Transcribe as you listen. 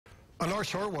A North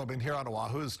Shore woman here on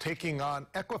Oahu is taking on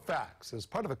Equifax as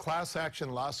part of a class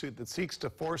action lawsuit that seeks to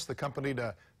force the company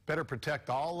to better protect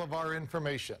all of our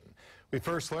information. We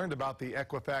first learned about the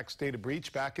Equifax data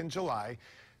breach back in July.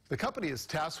 The company is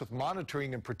tasked with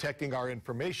monitoring and protecting our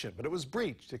information, but it was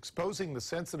breached, exposing the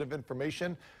sensitive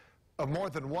information of more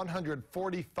than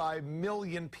 145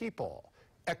 million people.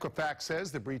 Equifax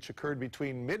says the breach occurred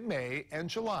between mid-May and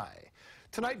July.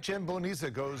 Tonight, Jen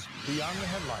Boniza goes beyond the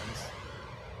headlines.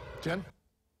 Jen?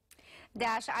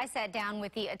 Dash, I sat down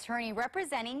with the attorney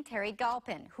representing Terry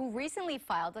Galpin, who recently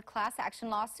filed a class action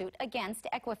lawsuit against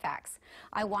Equifax.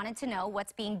 I wanted to know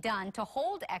what's being done to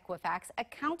hold Equifax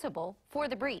accountable for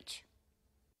the breach.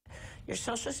 Your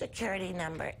social security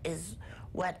number is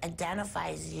what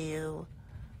identifies you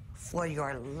for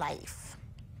your life.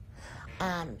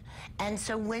 And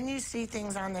so when you see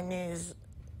things on the news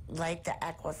like the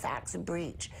Equifax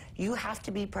breach, you have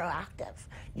to be proactive.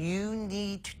 You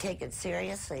need to take it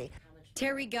seriously.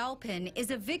 Terry Galpin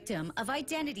is a victim of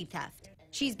identity theft.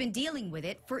 She's been dealing with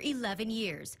it for 11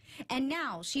 years, and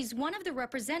now she's one of the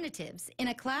representatives in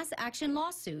a class action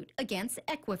lawsuit against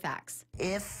Equifax.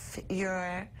 If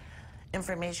your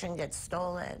information gets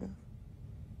stolen,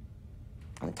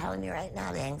 I'm telling you right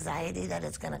now, the anxiety that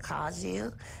it's going to cause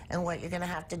you and what you're going to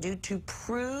have to do to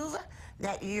prove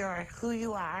that you're who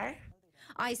you are.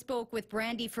 I spoke with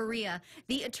Brandy Faria,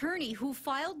 the attorney who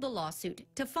filed the lawsuit,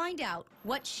 to find out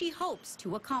what she hopes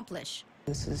to accomplish.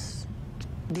 This is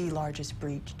the largest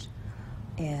breach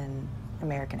in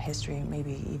American history,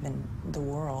 maybe even the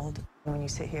world. When you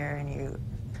sit here and you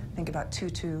think about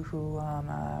Tutu, who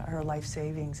her life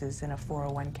savings is in a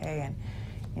 401k, and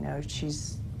you know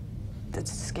that's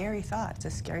a scary thought. It's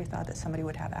a scary thought that somebody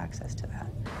would have access to that.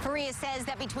 Faria says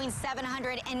that between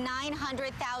 700,000 and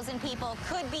 900,000 people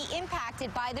could be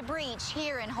impacted by the breach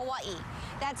here in Hawaii.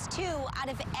 That's 2 out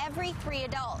of every 3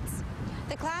 adults.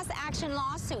 The class action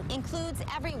lawsuit includes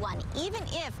everyone, even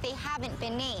if they haven't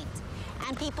been named.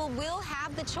 And people will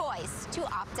have the choice to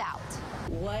opt out.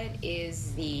 What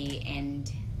is the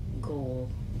end goal?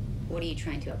 What are you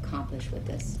trying to accomplish with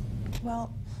this?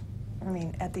 Well, I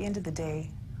mean, at the end of the day,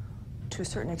 to a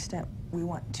certain extent, we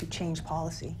want to change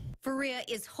policy. Faria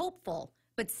is hopeful,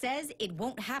 but says it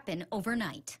won't happen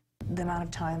overnight. The amount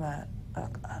of time a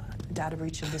data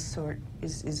breach of this sort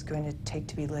is going to take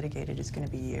to be litigated is going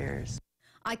to be years.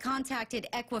 I contacted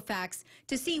Equifax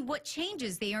to see what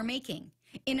changes they are making.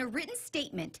 In a written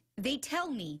statement, they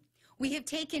tell me, "We have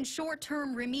taken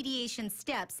short-term remediation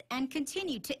steps and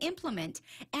continue to implement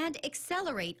and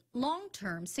accelerate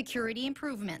long-term security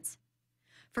improvements."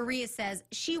 Faria says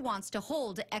she wants to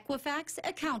hold Equifax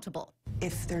accountable.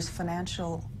 If there's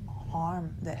financial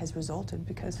harm that has resulted,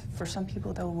 because for some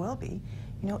people there will be,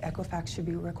 you know, Equifax should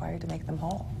be required to make them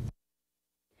whole.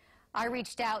 I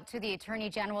reached out to the Attorney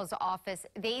General's office.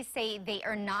 They say they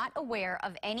are not aware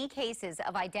of any cases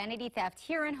of identity theft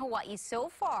here in Hawaii so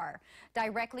far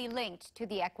directly linked to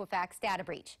the Equifax data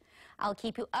breach. I'll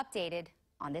keep you updated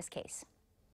on this case.